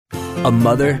a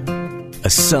mother, a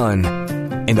son,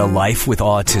 and a life with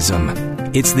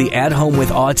autism. It's the At Home with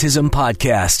Autism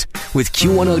podcast with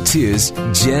Q102's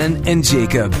Jen and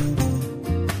Jacob.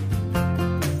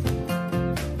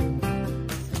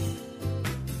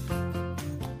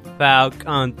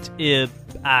 Welcome to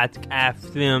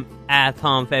podcast At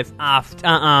Home with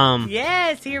Autism.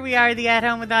 Yes, here we are, the At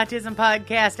Home with Autism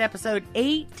podcast, episode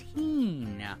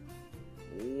 18.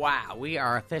 Wow, we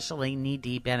are officially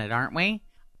knee-deep in it, aren't we?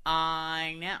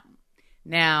 I know.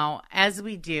 Now, as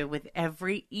we do with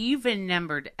every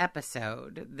even-numbered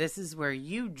episode, this is where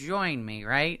you join me,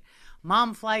 right?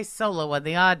 Mom flies solo on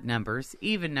the odd numbers,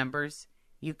 even numbers.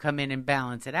 You come in and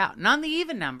balance it out. And on the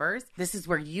even numbers, this is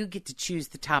where you get to choose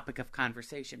the topic of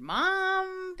conversation.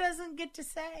 Mom doesn't get to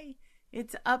say.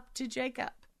 It's up to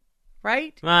Jacob.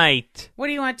 Right? Right. What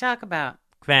do you want to talk about?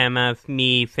 Grandma's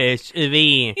knee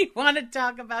surgery. You want to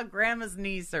talk about Grandma's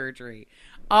knee surgery.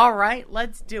 All right,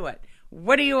 let's do it.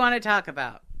 What do you want to talk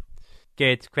about?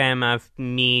 Get Grandma's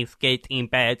knees getting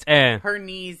better. Her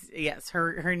knees, yes,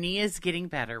 her knee is getting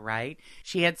better, right?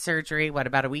 She had surgery,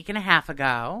 about a week and a half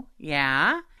ago?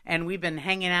 Yeah. And we've been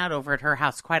hanging out over at her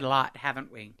house quite a lot,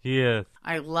 haven't we? Yes.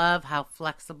 I love how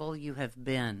flexible you have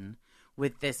been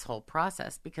with this whole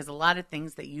process, because a lot of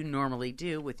things that you normally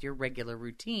do with your regular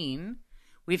routine,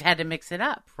 we've had to mix it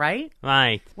up, right?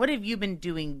 Right. What have you been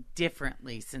doing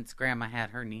differently since Grandma had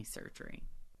her knee surgery?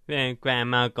 When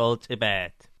Grandma goes to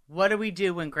bed. What do we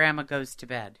do when Grandma goes to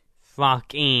bed?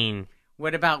 Walking.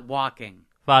 What about walking?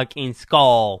 Walking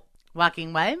skull.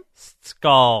 Walking what?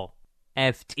 Skull.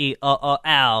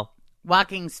 F-T-O-O-L.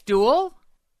 Walking stool?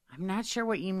 I'm not sure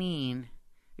what you mean.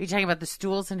 Are you talking about the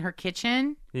stools in her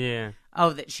kitchen? Yeah.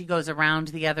 Oh, that she goes around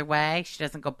the other way? She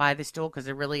doesn't go by the stool because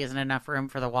there really isn't enough room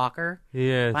for the walker?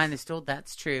 Yes. Behind the stool?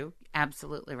 That's true.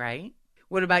 Absolutely right.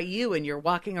 What about you and you're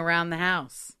walking around the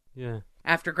house? Yeah.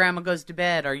 After Grandma goes to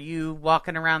bed, are you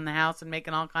walking around the house and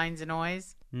making all kinds of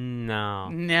noise? No.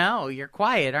 No, you're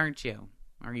quiet, aren't you?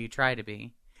 Or you try to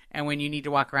be. And when you need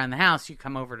to walk around the house, you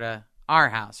come over to our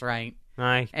house, right?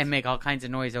 Right. And make all kinds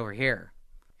of noise over here.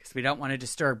 Because we don't want to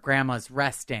disturb Grandma's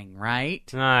resting, right?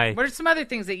 Right. What are some other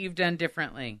things that you've done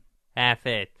differently? Have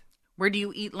it. Where do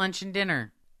you eat lunch and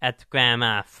dinner? At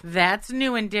Grandma's. That's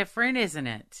new and different, isn't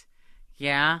it?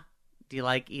 Yeah? Do you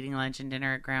like eating lunch and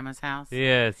dinner at Grandma's house?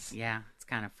 Yes. Yeah, it's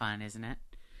kind of fun, isn't it?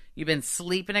 You been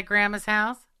sleeping at Grandma's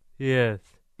house? Yes.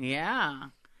 Yeah.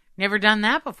 Never done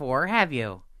that before, have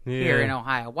you? Yeah. Here in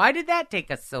Ohio. Why did that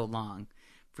take us so long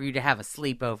for you to have a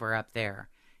sleepover up there?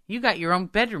 You got your own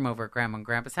bedroom over at Grandma and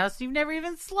Grandpa's house. You've never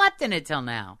even slept in it till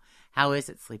now. How is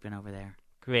it sleeping over there?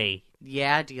 Great.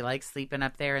 Yeah, do you like sleeping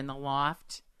up there in the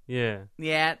loft? Yeah.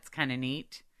 Yeah, it's kind of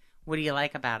neat. What do you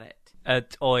like about it? A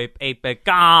toilet paper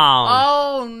gone.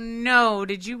 Oh, no.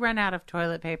 Did you run out of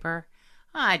toilet paper?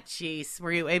 Ah, jeez.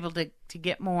 Were you able to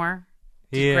get more?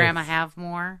 Did Yes. Grandma have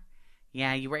more?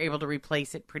 Yeah, you were able to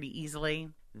replace it pretty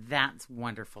easily? That's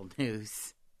wonderful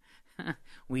news.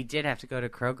 We did have to go to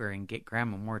Kroger and get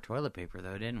Grandma more toilet paper,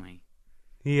 though, didn't we?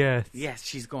 Yes. Yes,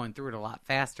 she's going through it a lot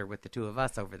faster with the two of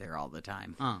us over there all the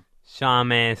time, huh?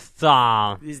 Shaman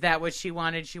song. Is that what she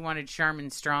wanted? She wanted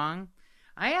Charmin Strong?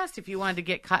 I asked if you wanted to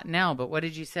get Cottonelle, but what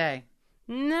did you say?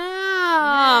 No.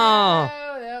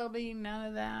 No, there'll be none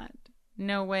of that.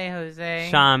 No way, Jose.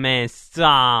 Shaman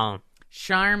song.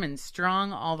 Charmin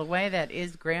Strong all the way. That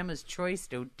is Grandma's choice,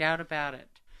 no doubt about it.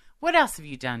 What else have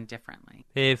you done differently?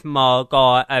 If more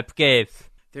go up gift.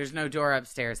 There's no door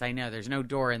upstairs. I know. There's no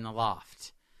door in the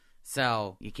loft.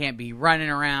 So you can't be running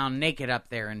around naked up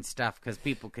there and stuff because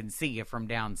people can see you from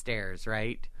downstairs,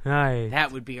 right? Right.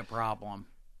 That would be a problem,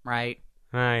 right?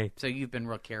 Right. So you've been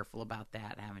real careful about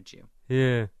that, haven't you?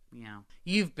 Yeah. Yeah.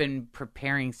 You've been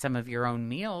preparing some of your own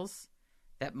meals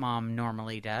that Mom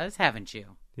normally does, haven't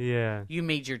you? Yeah. You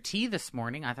made your tea this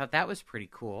morning. I thought that was pretty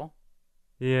cool.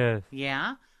 Yes.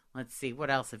 Yeah? Let's see. What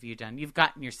else have you done? You've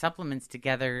gotten your supplements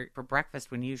together for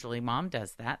breakfast when usually Mom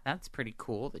does that. That's pretty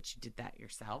cool that you did that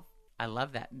yourself. I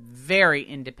love that. Very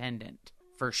independent,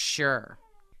 for sure.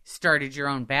 Started your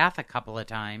own bath a couple of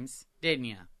times, didn't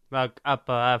you? Like up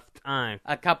of time.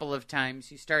 A couple of times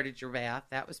you started your bath.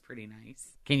 That was pretty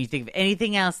nice. Can you think of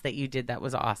anything else that you did that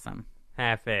was awesome?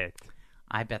 Have it.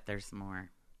 I bet there's more.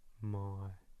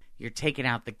 More. You're taking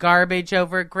out the garbage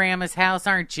over at Grandma's house,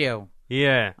 aren't you?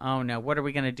 Yeah. Oh, no. What are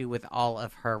we going to do with all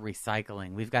of her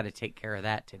recycling? We've got to take care of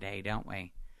that today, don't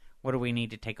we? What do we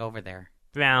need to take over there?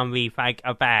 Brown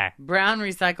recycle bag. Brown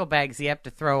recycle bags you have to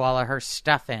throw all of her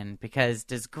stuff in, because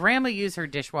does Grandma use her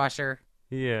dishwasher?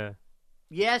 Yeah.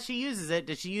 Yeah, she uses it.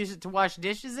 Does she use it to wash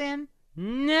dishes in?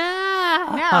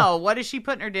 No. No. What does she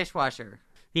put in her dishwasher?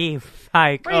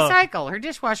 Recycle. Recycle. Her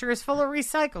dishwasher is full of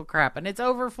recycled crap, and it's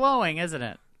overflowing, isn't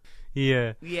it?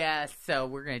 Yeah. Yes, so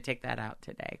we're going to take that out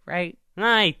today, right?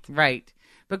 Right. Right.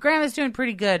 But Grandma's doing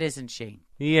pretty good, isn't she?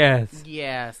 Yes.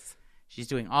 Yes. She's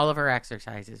doing all of her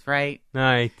exercises, right?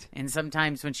 Right. And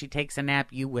sometimes when she takes a nap,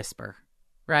 you whisper,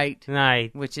 right?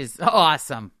 Right. Which is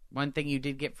awesome. One thing you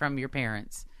did get from your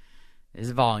parents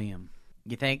is volume.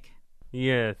 You think?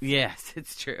 Yes. Yes,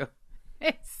 it's true.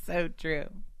 It's so true.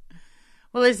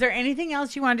 Well, is there anything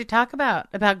else you wanted to talk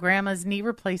about Grandma's knee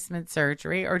replacement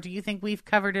surgery, or do you think we've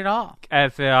covered it all?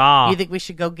 After all. You think we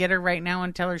should go get her right now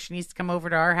and tell her she needs to come over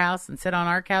to our house and sit on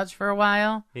our couch for a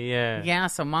while? Yeah. Yeah,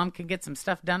 so Mom can get some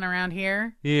stuff done around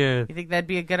here? Yes. You think that'd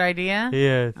be a good idea?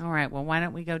 Yes. All right, well, why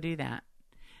don't we go do that?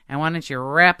 And why don't you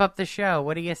wrap up the show?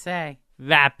 What do you say?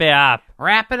 Wrap it up.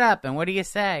 Wrap it up, and what do you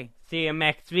say? See you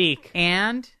next week.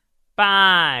 And?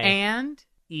 Bye. And?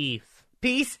 Eve.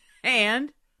 Peace,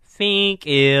 and? Thank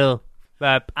you.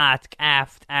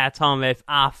 At home with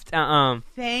after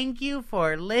Thank you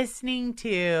for listening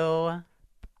to...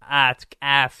 at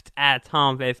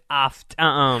home with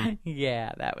after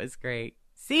Yeah, that was great.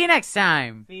 See you next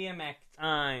time. See you next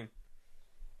time.